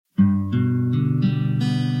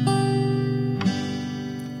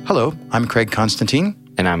Hello, I'm Craig Constantine.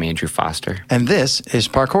 And I'm Andrew Foster. And this is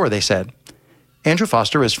Parkour, They Said. Andrew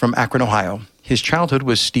Foster is from Akron, Ohio. His childhood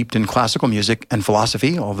was steeped in classical music and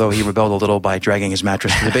philosophy, although he rebelled a little by dragging his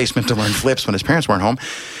mattress to the basement to learn flips when his parents weren't home.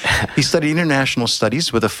 He studied international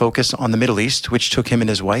studies with a focus on the Middle East, which took him and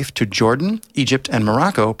his wife to Jordan, Egypt, and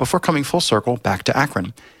Morocco before coming full circle back to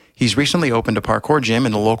Akron. He's recently opened a parkour gym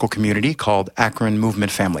in the local community called Akron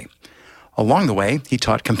Movement Family. Along the way, he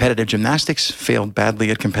taught competitive gymnastics, failed badly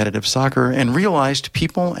at competitive soccer, and realized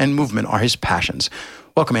people and movement are his passions.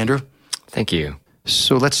 Welcome, Andrew. Thank you.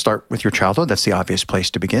 So let's start with your childhood. That's the obvious place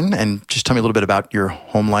to begin. And just tell me a little bit about your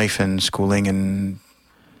home life and schooling and...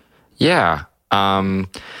 Yeah.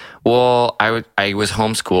 Well, I was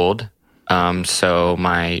homeschooled. So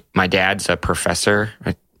my dad's a professor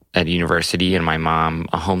at university, and my mom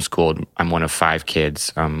homeschooled. I'm one of 5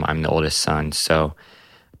 kids. I'm the oldest son. So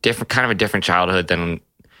kind of a different childhood than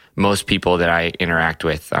most people that I interact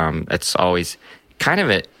with. It's always kind of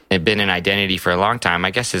it been an identity for a long time. I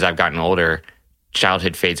guess as I've gotten older,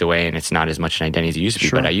 childhood fades away and it's not as much an identity as it used to be.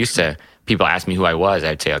 Sure. But people ask me who I was,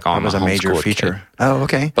 I'd say like, oh, I'm was a major feature. Kid. Oh,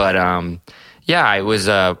 okay. But yeah, it was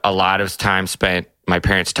a lot of time spent. My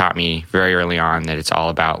parents taught me very early on that it's all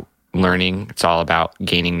about learning. It's all about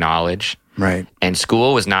gaining knowledge. Right. And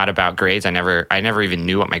school was not about grades. I never even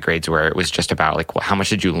knew what my grades were. It was just about like, how much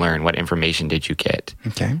did you learn? What information did you get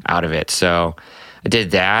out of it? So I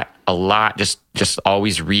did that a lot. Just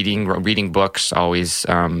always reading books. Always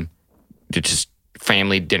just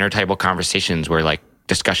family dinner table conversations where like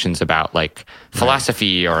discussions about like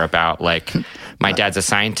philosophy or about like my dad's a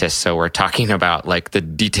scientist, so we're talking about like the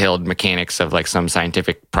detailed mechanics of like some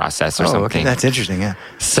scientific process or something. Okay. That's interesting. Yeah.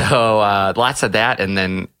 So lots of that, and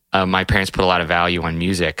then. My parents put a lot of value on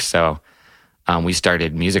music, so we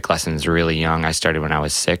started music lessons really young. I started when I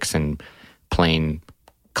was 6 and playing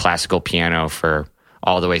classical piano for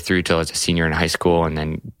all the way through till I was a senior in high school, and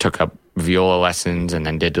then took up viola lessons, and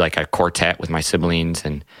then did like a quartet with my siblings,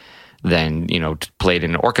 and then played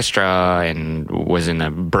in an orchestra and was in a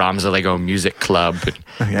Brahms Lego music club,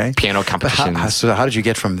 piano competitions. So how did you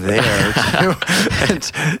get from there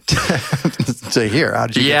to here? How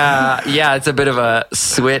did you Yeah, it's a bit of a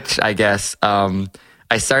switch, I guess.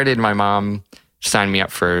 I started. My mom signed me up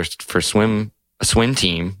for a swim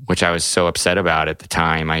team, which I was so upset about at the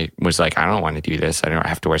time. I was like, I don't want to do this. I don't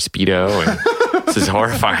have to wear Speedo. And this is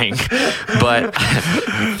horrifying. But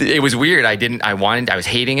it was weird. I was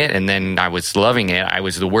hating it, and then I was loving it. I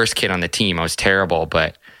was the worst kid on the team. I was terrible,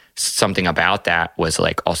 but something about that was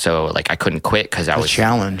like also like I couldn't quit because I was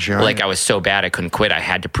challenge. Right? Like I was so bad I couldn't quit. I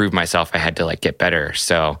had to prove myself. I had to like get better.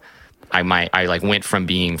 So I like went from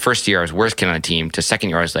being first year I was worst kid on the team to second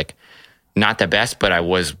year I was like not the best, but I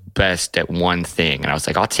was best at one thing. And I was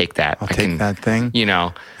like, I'll take that. I'll take that thing.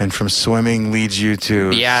 And from swimming leads you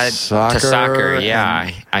to soccer. To soccer, yeah.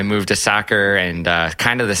 I moved to soccer, and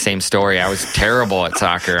kind of the same story. I was terrible at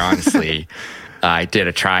soccer, honestly. I did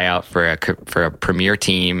a tryout for a premier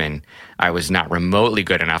team, and I was not remotely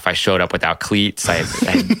good enough. I showed up without cleats. I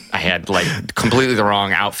had like completely the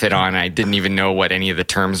wrong outfit on. I didn't even know what any of the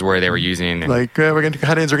terms were they were using. And like, we're going to do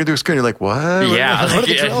cut-ins, we're going to do a screen. You're like, what? Yeah,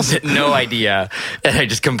 no idea. And I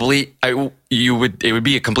just it would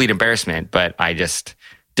be a complete embarrassment, but I just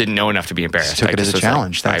didn't know enough to be embarrassed. Just took it as a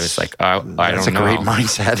challenge. I was like, I don't know. That's a great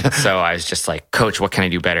mindset. So I was just like, Coach, what can I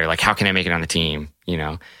do better? Like, how can I make it on the team?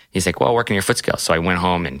 He's like, well, work on your foot skills. So I went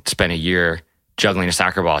home and spent a year juggling a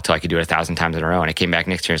soccer ball until I could do it 1,000 times in a row. And I came back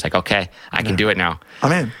next year. It's like, okay, I can do it now.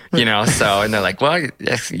 I'm in. So, and they're like, well,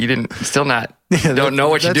 you don't know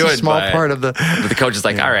what you're doing. That's a small part of but the coach is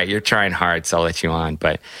like, all right, you're trying hard, so I'll let you on.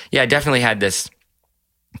 But yeah, I definitely had this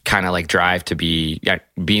kind of like drive to being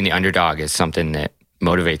the underdog is something that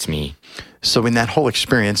motivates me. So in that whole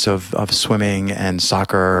experience of swimming and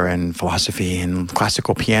soccer and philosophy and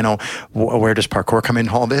classical piano, where does parkour come in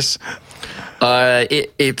all this?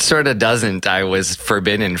 It sort of doesn't. I was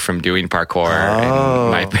forbidden from doing parkour, and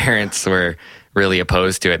my parents were really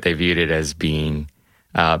opposed to it. They viewed it as being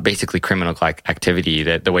basically criminal-like activity.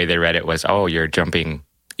 That the way they read it was, oh, you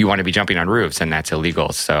want to be jumping on roofs, and that's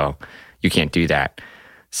illegal, so you can't do that.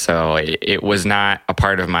 So it was not a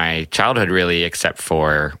part of my childhood really, except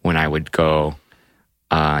for when I would go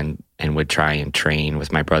and would try and train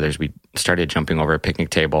with my brothers. We started jumping over a picnic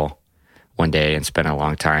table one day and spent a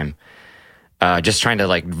long time just trying to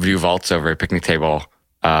like do vaults over a picnic table.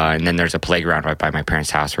 And then there's a playground right by my parents'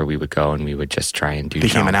 house where we would go and we would just try and do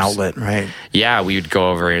Became jumps. An outlet, right? Yeah, we would go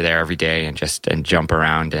over there every day and jump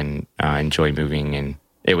around and enjoy moving. And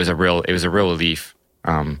it was a real relief.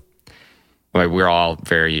 We're all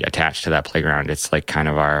very attached to that playground. It's like kind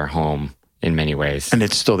of our home. in many ways. And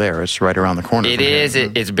it's still there. It's right around the corner. It is.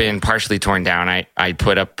 It's been partially torn down. I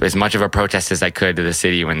put up as much of a protest as I could to the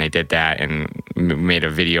city when they did that, and made a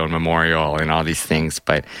video and memorial and all these things.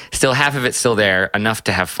 But still, half of it's still there, enough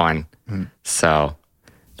to have fun. So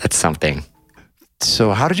that's something.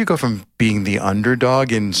 So how did you go from being the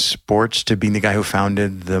underdog in sports to being the guy who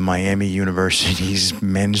founded the Miami University's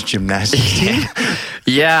men's gymnastics team?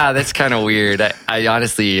 Yeah, that's kind of weird. I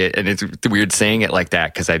honestly, and it's weird saying it like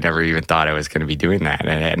that because I never even thought I was going to be doing that.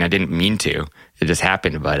 And I didn't mean to. It just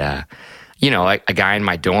happened. But, a guy in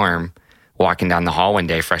my dorm walking down the hall one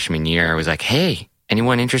day, freshman year, was like, hey,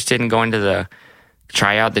 anyone interested in going to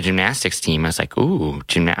try out the gymnastics team? I was like, ooh,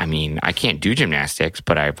 I can't do gymnastics,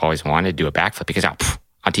 but I've always wanted to do a backflip because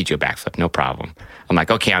I'll teach you a backflip, no problem. I'm like,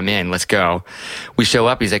 okay, I'm in, let's go. We show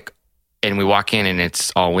up, he's like, and we walk in and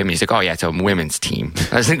it's all women. He's like, oh yeah, it's a women's team.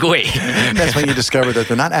 I was like, wait. That's when you discover that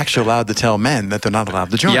they're not actually allowed to tell men that they're not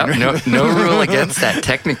allowed to join. Yep, no rule against that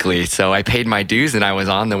technically. So I paid my dues and I was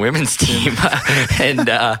on the women's team.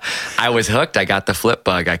 And I was hooked. I got the flip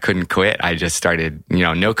bug. I couldn't quit. I just started,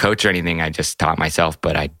 no coach or anything. I just taught myself,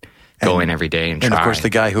 but I'd go in every day and try. And of course, the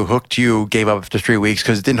guy who hooked you gave up after 3 weeks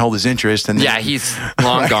because it didn't hold his interest. And yeah, he's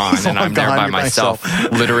long gone, and I'm there by myself,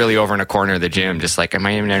 literally over in a corner of the gym, just like, am I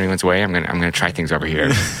in anyone's way? I'm gonna try things over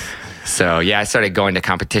here. So yeah, I started going to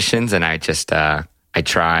competitions, and I just I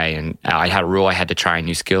try, and I had a rule: I had to try a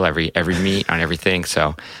new skill every meet on everything.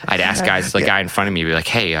 So I'd ask guys, the guy in front of me, be like,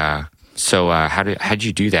 hey. So how'd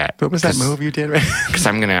you do that? What was that move you did? Right? Because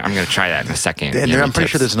I'm gonna try that in a second. And I'm pretty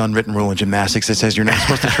sure there's an unwritten rule in gymnastics that says you're not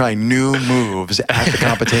supposed to try new moves at the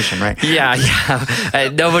competition, right? Yeah.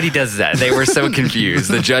 Nobody does that. They were so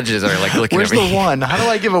confused. The judges are like looking Where's at me. The one? How do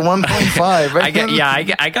I give a 1.5? Right?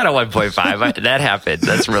 I got a 1.5. That happened.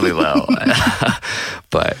 That's really low.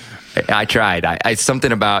 But I tried. I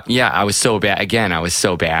something about I was so bad. Again, I was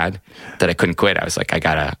so bad that I couldn't quit. I was like, I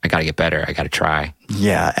gotta get better. I gotta try.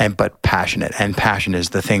 Yeah, but passionate, and passion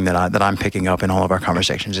is the thing that I'm picking up in all of our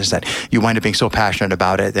conversations. Is that you wind up being so passionate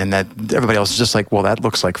about it, and that everybody else is just like, well, that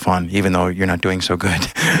looks like fun, even though you're not doing so good.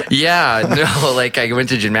 Yeah, no, like I went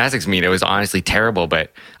to gymnastics meet. It was honestly terrible,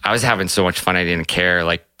 but I was having so much fun. I didn't care.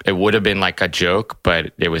 Like it would have been like a joke,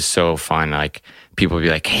 but it was so fun. Like people would be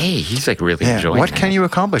like, hey, he's like really enjoying what it. Can you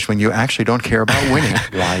accomplish when you actually don't care about winning?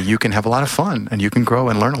 Why, you can have a lot of fun and you can grow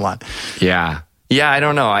and learn a lot. Yeah, I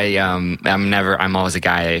don't know. I'm always a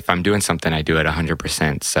guy, if I'm doing something, I do it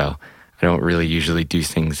 100%. So I don't really usually do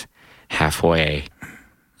things halfway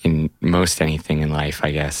in most anything in life,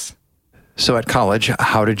 I guess. So at college,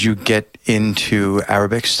 how did you get into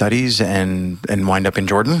Arabic studies and wind up in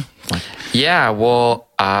Jordan? Yeah, well,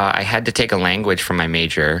 I had to take a language for my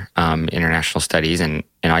major, international studies, and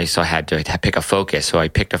I also had to pick a focus. So I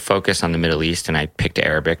picked a focus on the Middle East, and I picked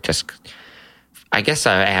Arabic. I guess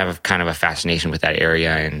I have kind of a fascination with that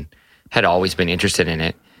area and had always been interested in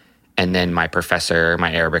it. And then my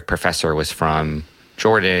Arabic professor was from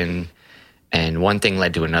Jordan, and one thing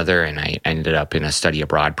led to another, and I ended up in a study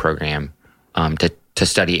abroad program to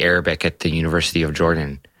study Arabic at the University of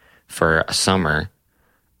Jordan for a summer.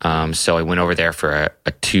 So I went over there for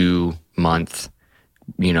a 2-month,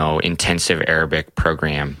 intensive Arabic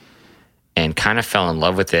program, and kind of fell in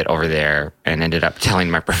love with it over there, and ended up telling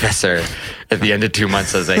my professor at the end of 2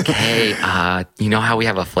 months, I was like, hey, you know how we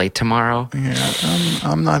have a flight tomorrow? Yeah,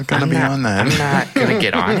 I'm not going to be on that. I'm not going to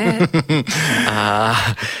get on it.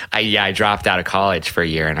 I dropped out of college for a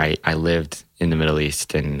year, and I lived in the Middle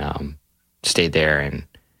East and stayed there, and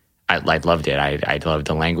I loved it. I loved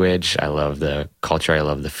the language. I loved the culture. I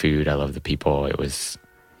loved the food. I loved the people. It was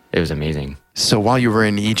amazing. So while you were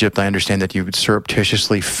in Egypt, I understand that you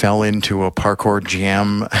surreptitiously fell into a parkour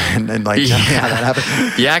jam and tell me how that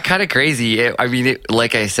happened. Yeah, kind of crazy.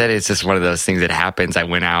 Like I said, it's just one of those things that happens. I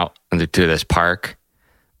went out to this park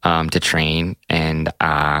to train, and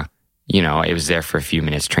it was there for a few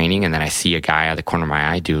minutes training, and then I see a guy out of the corner of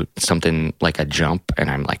my eye do something like a jump, and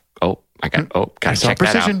I'm like, gotta check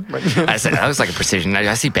that out. I said, that was like a precision.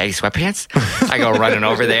 I see baggy sweatpants. I go running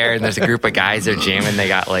over there, and there's a group of guys, they're jamming. They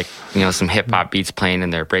got some hip hop beats playing,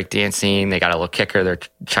 and they're breakdancing. They got a little kicker. They're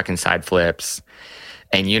chucking side flips.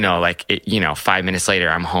 And 5 minutes later,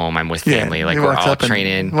 I'm home. I'm with family. We're all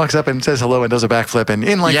training. Walks up and says hello and does a backflip and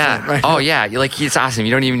that, right? Oh yeah. It's awesome.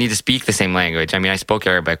 You don't even need to speak the same language. I spoke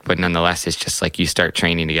Arabic, but nonetheless, it's just like you start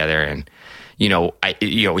training together, and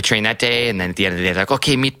we train that day, and then at the end of the day, they're like,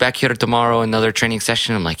 okay, meet back here tomorrow, another training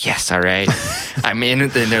session. I'm like, yes, all right. I'm in.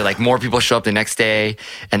 And they're like, more people show up the next day,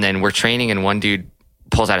 and then we're training, and one dude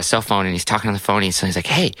pulls out a cell phone, and he's talking on the phone, and he's like,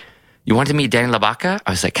 hey, you want to meet Danny LaBaca?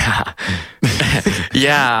 I was like,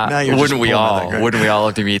 yeah, wouldn't we all? Right? Wouldn't we all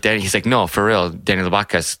love to meet Danny? He's like, no, for real, Danny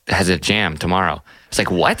LaBaca has a jam tomorrow. It's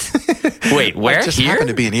like, what? Wait, where? I just here? happened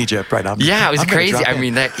to be in Egypt, right? Yeah, it was crazy. I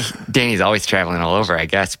mean, Danny's always traveling all over, I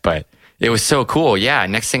guess, but it was so cool. Yeah,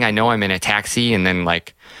 next thing I know, I'm in a taxi, and then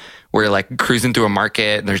like we're like cruising through a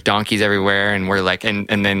market, and there's donkeys everywhere, and we're like, and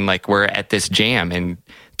then like we're at this jam, and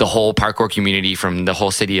the whole parkour community from the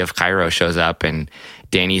whole city of Cairo shows up, and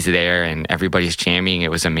Danny's there, and everybody's jamming.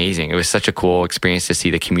 It was amazing. It was such a cool experience to see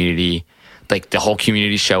the community, like the whole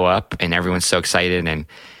community show up, and everyone's so excited. And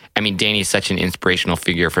I mean, Danny's such an inspirational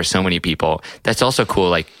figure for so many people. That's also cool.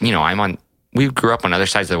 Like, you know, we grew up on other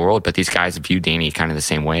sides of the world, but these guys view Danny kind of the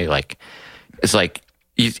same way. Like, it's like,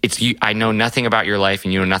 I know nothing about your life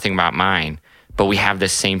and you know nothing about mine, but we have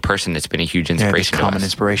this same person that's been a huge inspiration to us. Common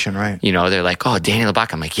inspiration, right? You know, they're like, oh, Danny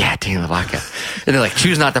LaBaca. I'm like, yeah, Danny LaBaca. And they're like,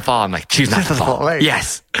 choose not to fall. I'm like, choose not to fall. Right.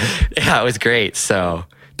 Yes. Yeah, it was great. So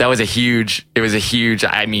that was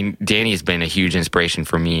I mean, Danny's been a huge inspiration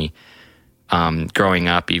for me. Growing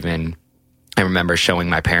up, even, I remember showing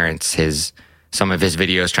my parents some of his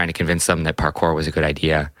videos, trying to convince them that parkour was a good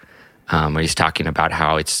idea. Where he's talking about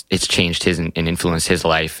how it's changed his and influenced his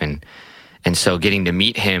life, and so getting to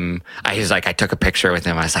meet him, I took a picture with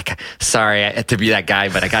him. I was like, sorry to be that guy,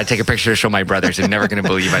 but I got to take a picture to show my brothers. They're never going to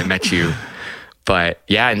believe I met you. But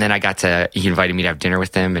yeah, and then he invited me to have dinner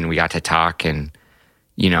with him, and we got to talk. And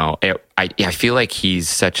you know, I feel like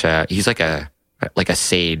he's like a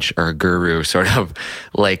sage or a guru, sort of.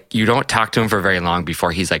 Like, you don't talk to him for very long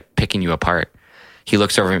before he's like picking you apart. He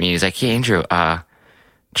looks over at me and he's like, hey, Andrew,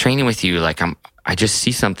 training with you, like I just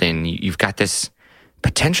see something. You've got this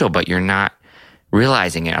potential, but you're not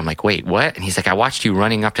realizing it. I'm like, wait, what? And he's like, I watched you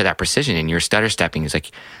running up to that precision and you're stutter stepping. He's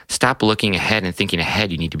like, stop looking ahead and thinking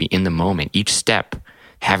ahead. You need to be in the moment. Each step,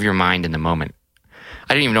 have your mind in the moment.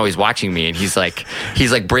 I didn't even know he's watching me, and he's like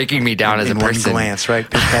breaking me down as a person. One glance, right?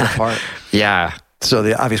 Pick that apart. Yeah. So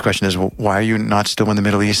the obvious question is, why are you not still in the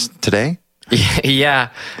Middle East today? Yeah.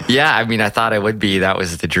 I mean, I thought I would be. That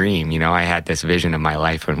was the dream. You know, I had this vision of my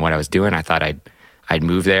life and what I was doing. I thought I'd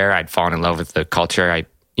move there. I'd fallen in love with the culture. I'd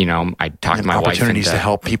talk to my wife. Opportunities to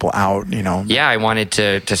help people out, you know. Yeah, I wanted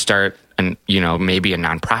to start maybe a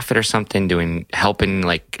nonprofit or something, helping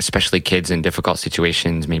like especially kids in difficult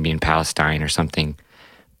situations, maybe in Palestine or something.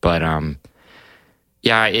 But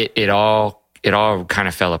yeah, it all kind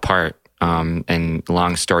of fell apart. And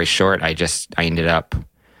long story short, I ended up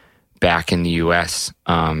back in the U.S.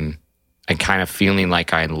 And kind of feeling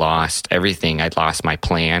like I'd lost everything. I'd lost my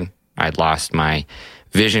plan. I'd lost my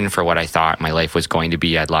vision for what I thought my life was going to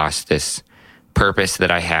be. I'd lost this purpose that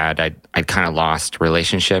I had. I'd kind of lost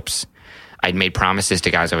relationships. I'd made promises to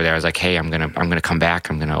guys over there. I was like, hey, I'm gonna come back.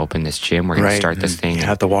 I'm gonna open this gym. We're gonna start this thing. You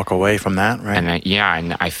had to walk away from that, right?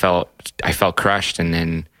 And I felt crushed. And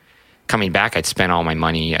then coming back, I'd spent all my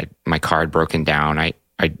money. My car had broken down.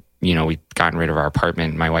 We'd gotten rid of our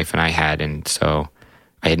apartment, my wife and I had, and so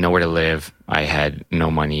I had nowhere to live. I had no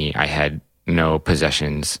money. I had no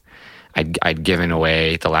possessions. I'd given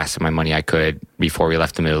away the last of my money I could before we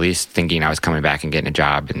left the Middle East, thinking I was coming back and getting a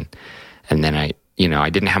job, and then I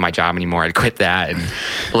didn't have my job anymore. I'd quit that, and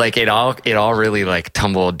like it all really like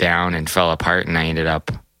tumbled down and fell apart, and I ended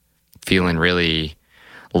up feeling really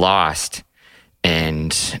lost,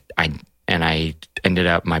 and I ended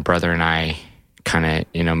up, my brother and I, kind of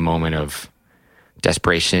in a moment of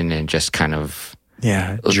desperation and just kind of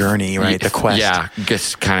journey, right? The quest. Yeah,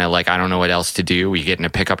 just kind of like, I don't know what else to do. We get in a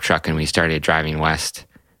pickup truck and we started driving west.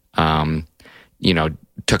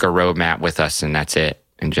 Took a road map with us, and that's it.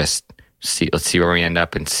 And just let's see where we end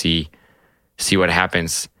up and see what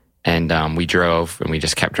happens. And we drove, and we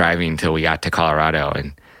just kept driving until we got to Colorado.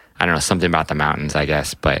 And I don't know, something about the mountains, I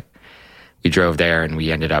guess. But we drove there, and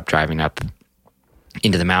we ended up driving up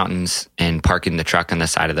into the mountains and parking the truck on the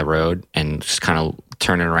side of the road and just kind of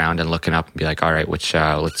turning around and looking up and be like, all right, let's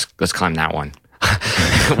climb that one.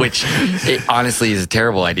 Which it honestly is a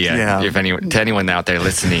terrible idea. Yeah. To anyone out there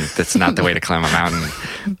listening, that's not the way to climb a mountain.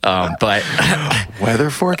 But weather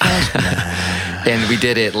forecast. And we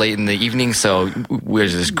did it late in the evening, so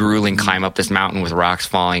there's this grueling climb up this mountain with rocks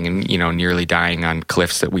falling and nearly dying on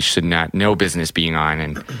cliffs that we should no business being on,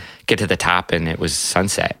 and get to the top, and it was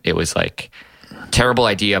sunset. It was like terrible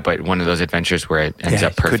idea, but one of those adventures where it ends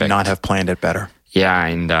up perfect. Could not have planned it better. Yeah,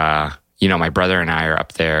 and my brother and I are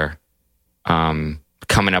up there,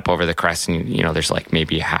 coming up over the crest, and there's like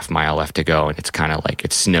maybe a half mile left to go, and it's kind of like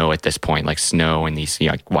it's snow at this point, like snow and these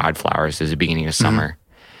like wildflowers. It's the beginning of summer,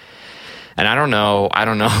 and I don't know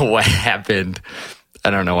what happened. I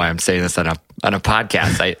don't know why I'm saying this on a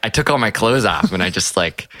podcast. I took all my clothes off and I just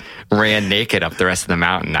like ran naked up the rest of the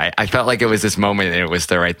mountain. I felt like it was this moment and it was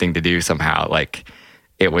the right thing to do somehow. Like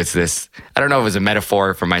it was this, I don't know if it was a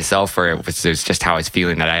metaphor for myself or it was just how I was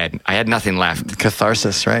feeling that I had nothing left.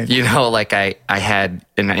 Catharsis, right? You know, like I had,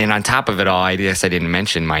 and on top of it all, I guess I didn't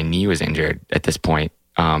mention my knee was injured at this point.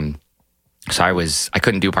 So I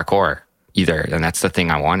couldn't do parkour either. And that's the thing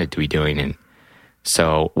I wanted to be doing. And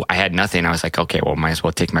so I had nothing. I was like, okay, well, might as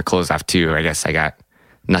well take my clothes off too. I guess I got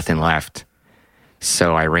nothing left.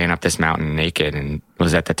 So I ran up this mountain naked and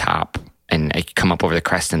was at the top. And I come up over the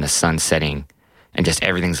crest and the sun's setting and just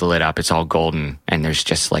everything's lit up. It's all golden. And there's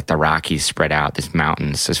just like the Rockies spread out, these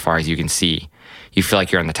mountains as far as you can see. You feel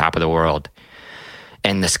like you're on the top of the world.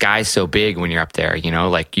 And the sky's so big when you're up there, you know,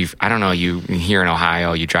 like I don't know, you here in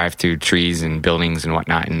Ohio, you drive through trees and buildings and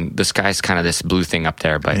whatnot, and the sky's kind of this blue thing up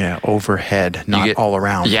there, but yeah, overhead, not all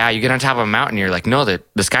around. Yeah, you get on top of a mountain, you're like, no, the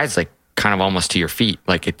sky's like kind of almost to your feet.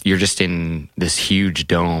 Like you're just in this huge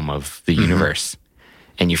dome of the universe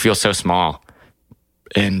and you feel so small.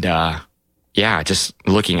 And yeah, just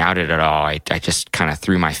looking out at it all, I just kind of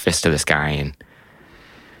threw my fist to the sky and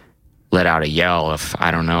let out a yell of,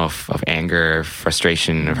 I don't know, of anger,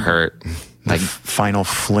 frustration, of hurt. Like final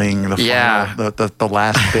fling, the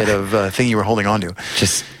last bit of thing you were holding on to.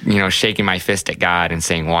 Just, you know, shaking my fist at God and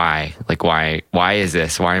saying, why? Like, why is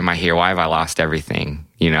this? Why am I here? Why have I lost everything?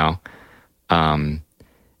 You know? And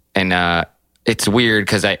it's weird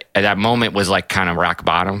because that moment was like kind of rock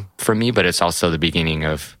bottom for me, but it's also the beginning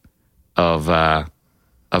of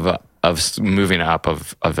moving up,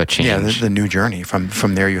 of a change. Yeah, the new journey.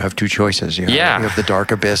 From there, you have two choices. You have the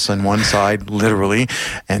dark abyss on one side, literally,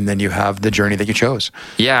 and then you have the journey that you chose.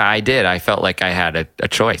 Yeah, I did. I felt like I had a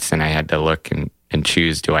choice, and I had to look and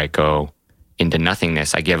choose. Do I go into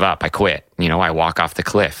nothingness? I give up. I quit. You know, I walk off the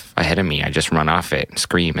cliff ahead of me. I just run off it and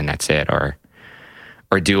scream, and that's it. Or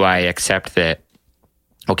do I accept that,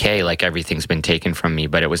 okay, like everything's been taken from me,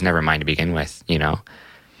 but it was never mine to begin with, you know?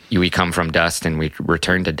 We come from dust and we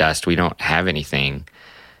return to dust. We don't have anything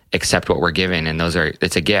except what we're given. And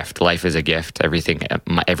it's a gift. Life is a gift. Everything,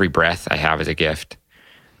 every breath I have is a gift.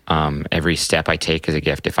 Every step I take is a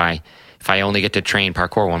gift. If I only get to train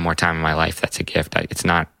parkour one more time in my life, that's a gift. It's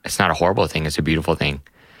not a horrible thing. It's a beautiful thing.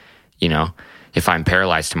 You know, if I'm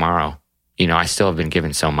paralyzed tomorrow, you know, I still have been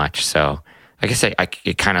given so much. So I guess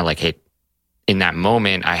it kind of like hit in that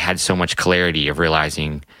moment. I had so much clarity of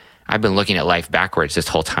realizing I've been looking at life backwards this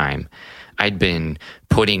whole time. I'd been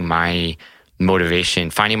putting my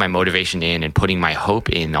motivation, finding my motivation in and putting my hope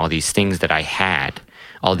in all these things that I had,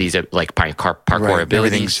 all these like parkour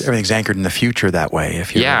abilities. Everything's anchored in the future that way.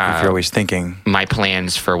 If you're always thinking my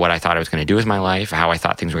plans for what I thought I was going to do with my life, how I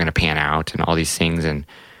thought things were going to pan out and all these things, and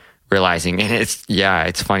realizing, and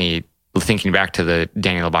it's funny thinking back to the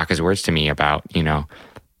Daniel Labaca's words to me about, you know,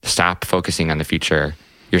 stop focusing on the future.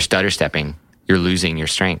 You're stutter stepping. You're losing your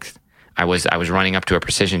strength. I was running up to a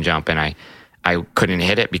precision jump and I couldn't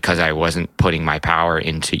hit it because I wasn't putting my power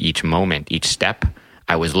into each moment, each step.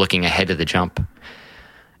 I was looking ahead of the jump.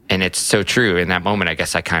 And it's so true. In that moment, I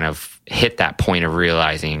guess I kind of hit that point of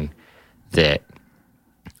realizing that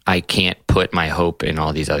I can't put my hope in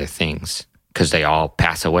all these other things because they all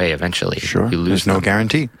pass away eventually. Sure. You lose There's no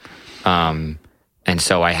guarantee. And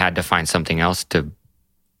so I had to find something else to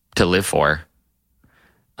live for.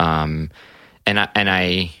 And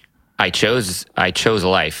I chose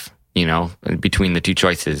life, you know, between the two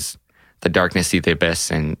choices, the darkness, the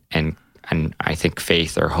abyss, and I think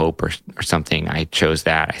faith or hope or something. I chose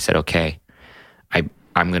that. I said, okay,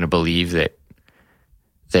 I'm going to believe that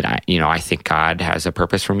I think God has a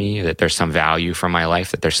purpose for me, that there's some value for my life,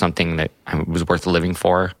 that there's something that was worth living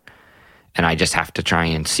for. And I just have to try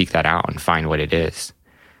and seek that out and find what it is.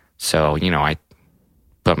 So, you know, I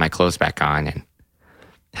put my clothes back on and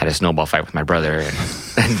had a snowball fight with my brother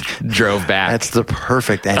and drove back. That's the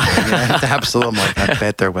perfect ending. Absolutely. I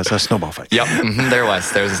bet there was a snowball fight. Yep. There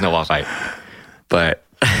was a snowball fight. But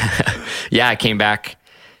yeah, I came back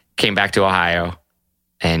to Ohio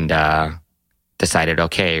and decided,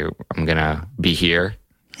 okay, I'm going to be here.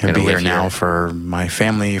 I'm going to be here now for my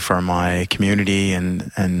family, for my community,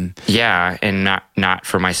 and yeah, and not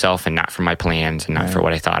for myself, and not for my plans, and not for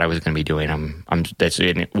what I thought I was going to be doing.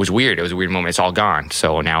 It was weird. It was a weird moment. It's all gone.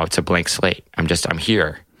 So now it's a blank slate. I'm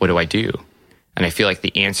here. What do I do? And I feel like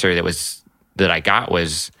the answer that I got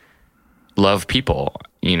was love people.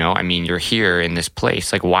 You know, I mean, you're here in this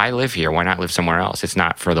place. Like, why live here? Why not live somewhere else? It's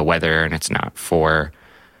not for the weather, and it's not for,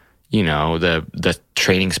 you know, the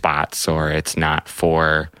training spots, or it's not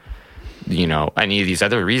for, you know, any of these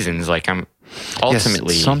other reasons. Like,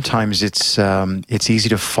 Ultimately, yes, sometimes it's easy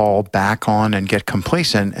to fall back on and get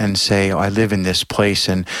complacent and say, oh, I live in this place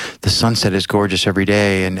and the sunset is gorgeous every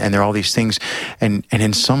day, and there are all these things, and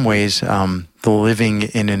in some ways, the living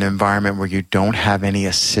in an environment where you don't have any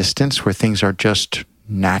assistance, where things are just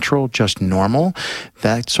natural, just normal,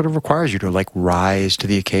 that sort of requires you to like rise to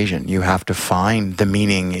the occasion. You have to find the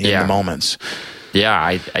meaning in the moments. Yeah,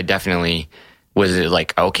 I definitely was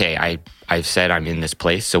like, okay, I've said I'm in this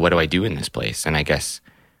place, so what do I do in this place? And I guess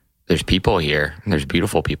there's people here, and there's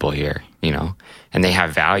beautiful people here, you know, and they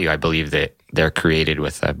have value. I believe that they're created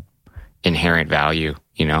with a inherent value,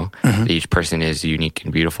 you know, that each person is unique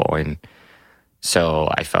and beautiful. And so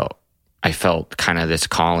I felt kind of this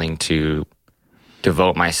calling to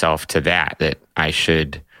devote myself to that I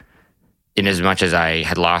should, in as much as I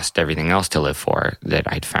had lost everything else to live for, that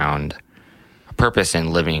I'd found a purpose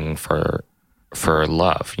in living for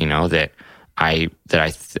love, you know, that I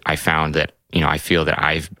found that, you know, I feel that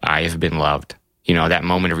I've been loved, you know, that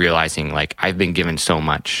moment of realizing like I've been given so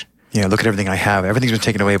much. Yeah, look at everything I have. Everything's been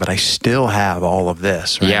taken away, but I still have all of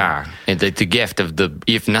this. Right? Yeah, and the gift of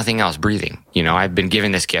if nothing else, breathing. You know, I've been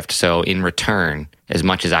given this gift, so in return, as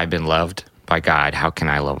much as I've been loved by God, how can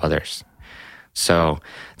I love others? So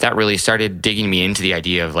that really started digging me into the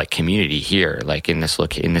idea of like community here, like in this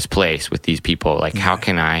place with these people. Like, how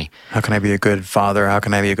can I be a good father? How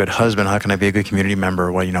can I be a good husband? How can I be a good community member?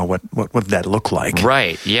 Well, you know, what would that look like?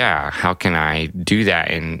 Right. Yeah. How can I do that?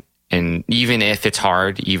 And even if it's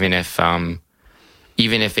hard, even if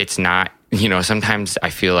it's not, you know, sometimes I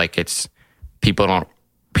feel like it's people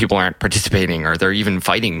aren't participating, or they're even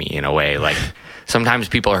fighting me in a way. Like sometimes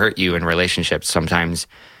people hurt you in relationships. Sometimes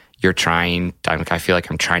you're trying. I feel like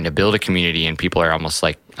I'm trying to build a community, and people are almost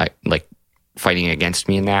like fighting against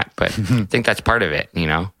me in that. But I think that's part of it. You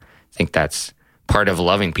know, I think that's part of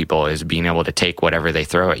loving people, is being able to take whatever they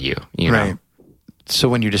throw at you. You know. So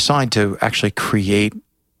when you decide to actually create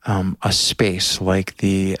a space like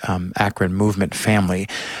the Akron Movement Family,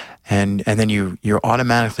 and then you're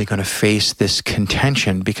automatically going to face this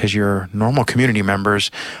contention, because your normal community members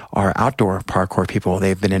are outdoor parkour people.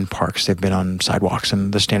 They've been in parks, they've been on sidewalks,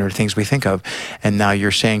 and the standard things we think of. And now you're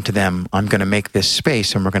saying to them, I'm going to make this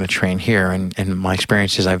space and we're going to train here. And my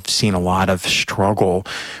experience is I've seen a lot of struggle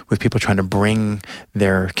with people trying to bring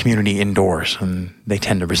their community indoors, and they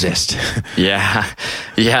tend to resist. Yeah,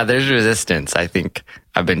 there's resistance. I think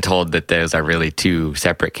I've been told that those are really two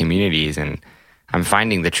separate communities, and I'm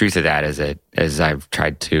finding the truth of that as I've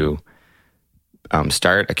tried to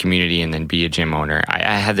start a community and then be a gym owner.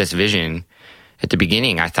 I had this vision at the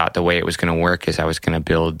beginning. I thought the way it was going to work is I was going to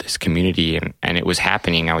build this community, and it was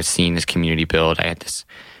happening. I was seeing this community build. I had this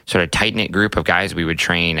sort of tight-knit group of guys we would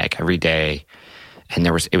train like every day, and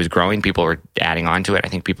it was growing. People were adding on to it. I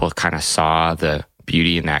think people kind of saw the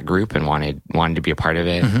beauty in that group and wanted to be a part of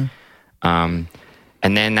it.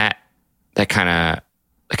 And then that kind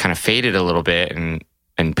of faded a little bit,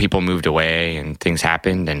 and people moved away, and things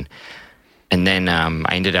happened, and then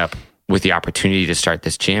I ended up with the opportunity to start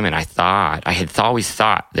this gym. And I had always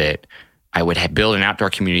thought that I would build an outdoor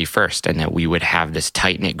community first, and that we would have this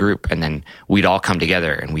tight knit group, and then we'd all come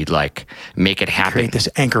together and we'd like make it happen. Create this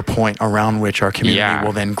anchor point around which our community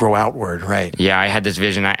will then grow outward, right? Yeah, I had this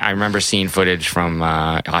vision. I remember seeing footage from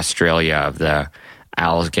Australia of the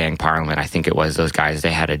Owls Gang Parliament. I think it was those guys.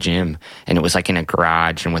 They had a gym, and it was like in a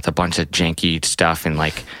garage and with a bunch of janky stuff, and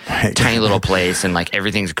like tiny little place, and like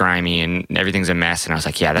everything's grimy and everything's a mess. And I was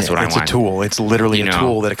like, yeah, that's what I want. It's a tool. It's literally a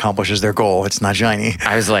tool that accomplishes their goal. It's not shiny.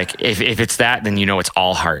 I was like, if it's that, then it's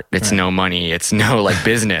all heart. It's no money. It's no like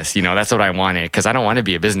business. That's what I wanted, because I don't want to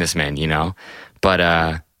be a businessman.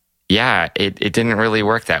 But it didn't really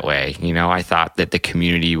work that way. I thought that the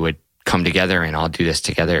community would come together and all do this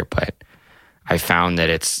together, but I found that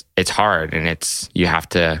it's hard, and you have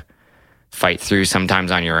to fight through sometimes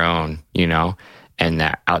on your own, and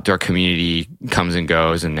that outdoor community comes and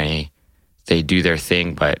goes, and they do their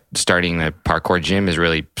thing. But starting the parkour gym is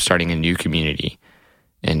really starting a new community,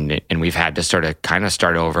 and we've had to start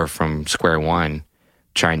over from square one,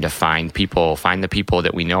 trying to find the people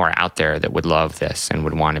that we know are out there that would love this and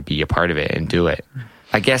would want to be a part of it and do it.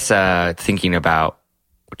 I guess thinking about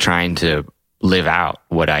trying to live out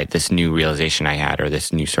this new realization I had, or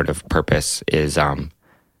this new sort of purpose, is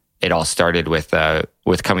it all started with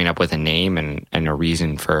coming up with a name and a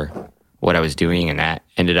reason for what I was doing, and that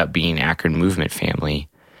ended up being Akron Movement Family.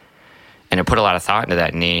 And I put a lot of thought into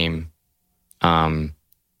that name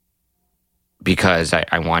because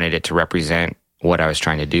I wanted it to represent what I was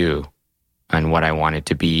trying to do and what I wanted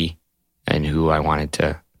to be and who I wanted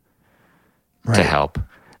to help.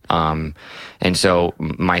 And so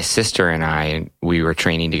my sister and we were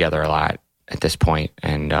training together a lot at this point,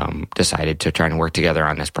 and decided to try and work together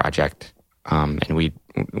on this project. And we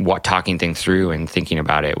talking things through and thinking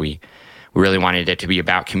about it. We really wanted it to be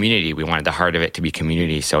about community. We wanted the heart of it to be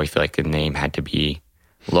community. So we feel like the name had to be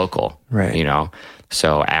local, right? You know,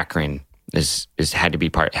 so Akron had to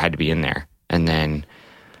be in there. And then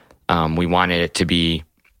we wanted it to be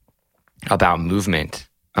about movement.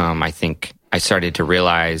 I think I started to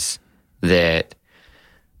realize that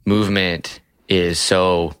movement is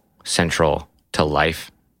so central to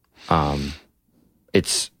life.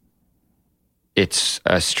 It's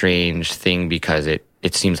a strange thing because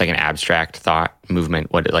it seems like an abstract thought.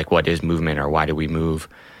 Movement, what is movement, or why do we move?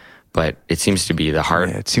 But it seems to be the heart.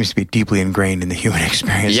 Yeah, it seems to be deeply ingrained in the human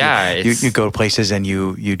experience. Yeah. You go to places and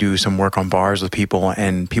you do some work on bars with people,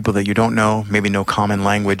 and people that you don't know, maybe no common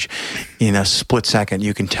language. In a split second,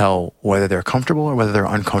 you can tell whether they're comfortable or whether they're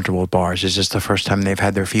uncomfortable with bars. It's just the first time they've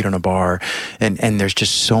had their feet on a bar. And there's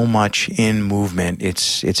just so much in movement.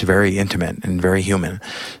 It's very intimate and very human.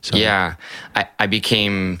 So. Yeah.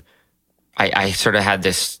 I sort of had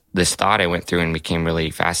this thought I went through and became really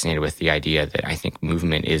fascinated with the idea that I think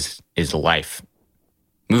movement is life.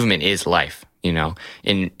 Movement is life, you know,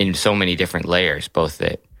 in so many different layers, both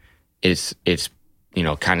that it's, you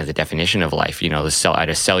know, kind of the definition of life, you know, the cell at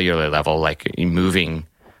a cellular level, like a moving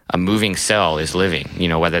cell is living, you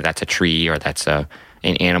know, whether that's a tree or that's an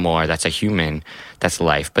animal or that's a human, that's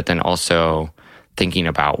life. But then also thinking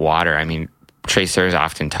about water. I mean, tracers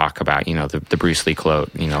often talk about, you know, the Bruce Lee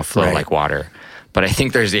quote, you know, flow like water. But I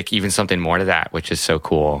think there's even something more to that, which is so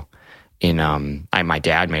cool. My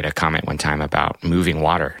dad made a comment one time about moving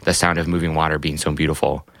water, the sound of moving water being so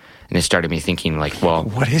beautiful. And it started me thinking, like, well,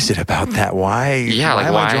 what is it about that? Why? Yeah, why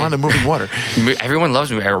am I drawn to moving water? Everyone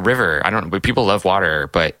loves a river. People love water,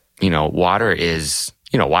 but you know, water is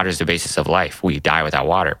the basis of life. We die without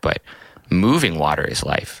water, but moving water is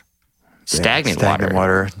life. Stagnant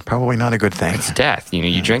water, probably not a good thing. It's death. You know,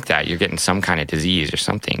 you drink that, you're getting some kind of disease or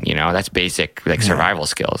something. You know, that's basic survival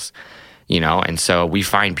skills. You know, and so we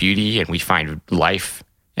find beauty and we find life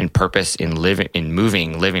and purpose in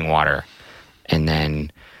living water. And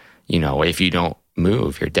then, you know, if you don't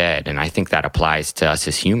move, you're dead. And I think that applies to us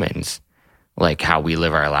as humans, like how we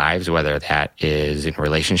live our lives, whether that is in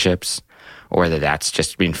relationships or whether that's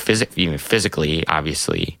just being even physically,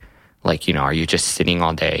 obviously. Like, you know, are you just sitting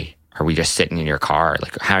all day? Are we just sitting in your car?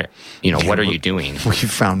 Like, how, you know, what are you doing? We've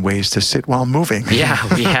found ways to sit while moving. Yeah,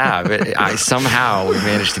 we have. Somehow we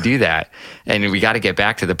managed to do that. And we got to get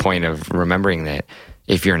back to the point of remembering that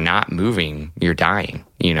if you're not moving, you're dying,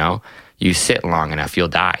 you know? You sit long enough, you'll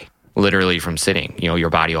die, literally from sitting. You know, your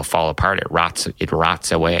body will fall apart. It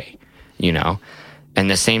rots away, you know? And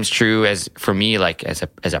the same's true as for me, like as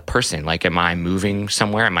a person. Like, am I moving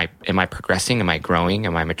somewhere? Am I progressing? Am I growing?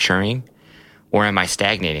 Am I maturing? Or am I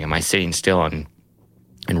stagnating? Am I sitting still and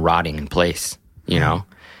rotting in place, you know?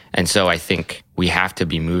 And so I think we have to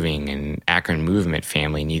be moving, and Akron Movement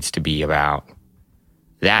Family needs to be about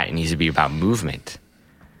that. It needs to be about movement.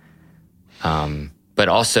 But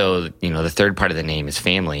also, you know, the third part of the name is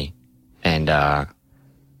family. And I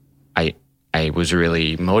was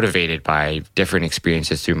really motivated by different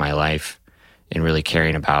experiences through my life and really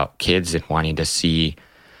caring about kids and wanting to see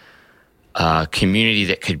a community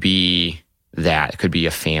that could be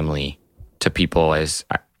a family to people. As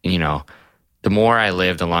you know, the more I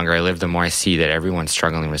live, the longer I live, the more I see that everyone's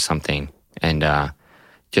struggling with something. And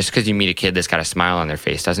just because you meet a kid that's got a smile on their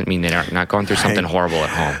face doesn't mean they're not going through something horrible at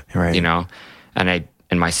home. Right. You know,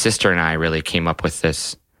 and my sister and I really came up with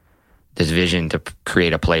this vision to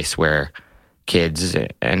create a place where kids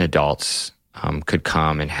and adults could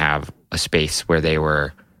come and have a space where they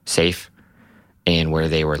were safe and where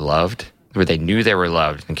they were loved, where they knew they were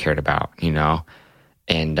loved and cared about, you know,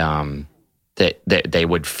 and that they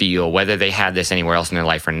would feel, whether they had this anywhere else in their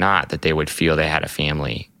life or not, that they would feel they had a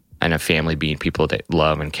family, and a family being people that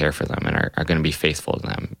love and care for them and are going to be faithful to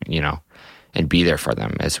them, you know, and be there for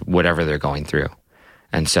them as whatever they're going through.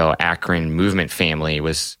 And so Akron Movement Family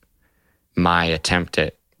was my attempt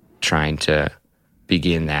at trying to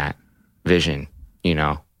begin that vision, you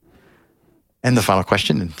know. And the final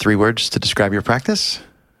question in 3 words to describe your practice?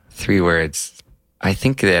 3 words. I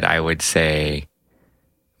think that I would say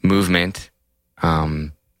movement.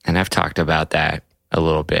 And I've talked about that a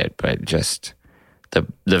little bit, but just the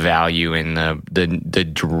value in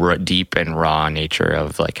the deep and raw nature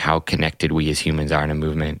of like how connected we as humans are in a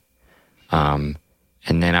movement. And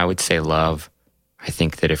then I would say love. I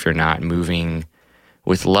think that if you're not moving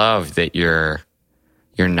with love, that you're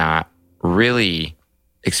not really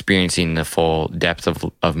experiencing the full depth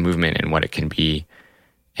of movement and what it can be.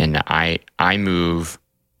 And I move.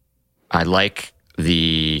 I like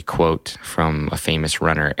the quote from a famous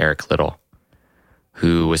runner, Eric Liddell,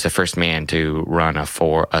 who was the first man to run a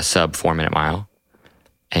sub 4-minute mile.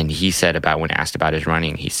 And he said when asked about his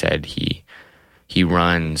running, he said he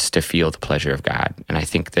runs to feel the pleasure of God. And I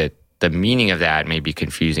think that the meaning of that may be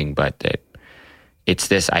confusing, but that it's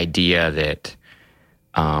this idea that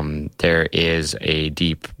there is a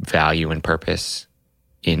deep value and purpose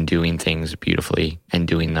in doing things beautifully and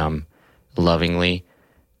doing them lovingly.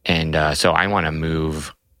 And so I want to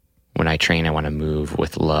move, when I train, I want to move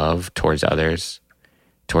with love towards others,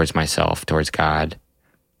 towards myself, towards God.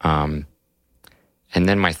 And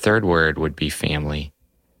then my third word would be family.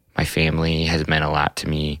 My family has meant a lot to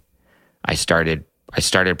me. I started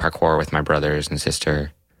parkour with my brothers and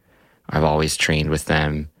sister. I've always trained with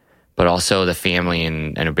them, but also the family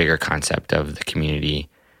and a bigger concept of the community.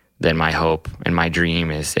 Then my hope and my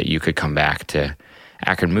dream is that you could come back to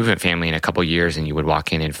Akron Movement Family in a couple years and you would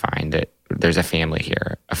walk in and find that there's a family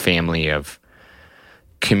here, a family of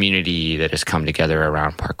community that has come together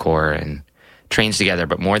around parkour and trains together,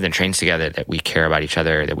 but more than trains together, that we care about each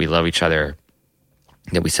other, that we love each other,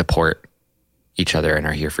 that we support each other and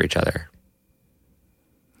are here for each other.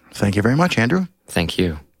 Thank you very much, Andrew. Thank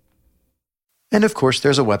you. And of course,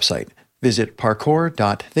 there's a website. Visit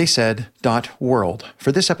parkour.theysaid.world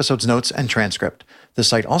for this episode's notes and transcript. The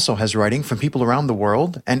site also has writing from people around the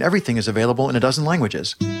world, and everything is available in a dozen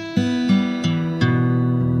languages.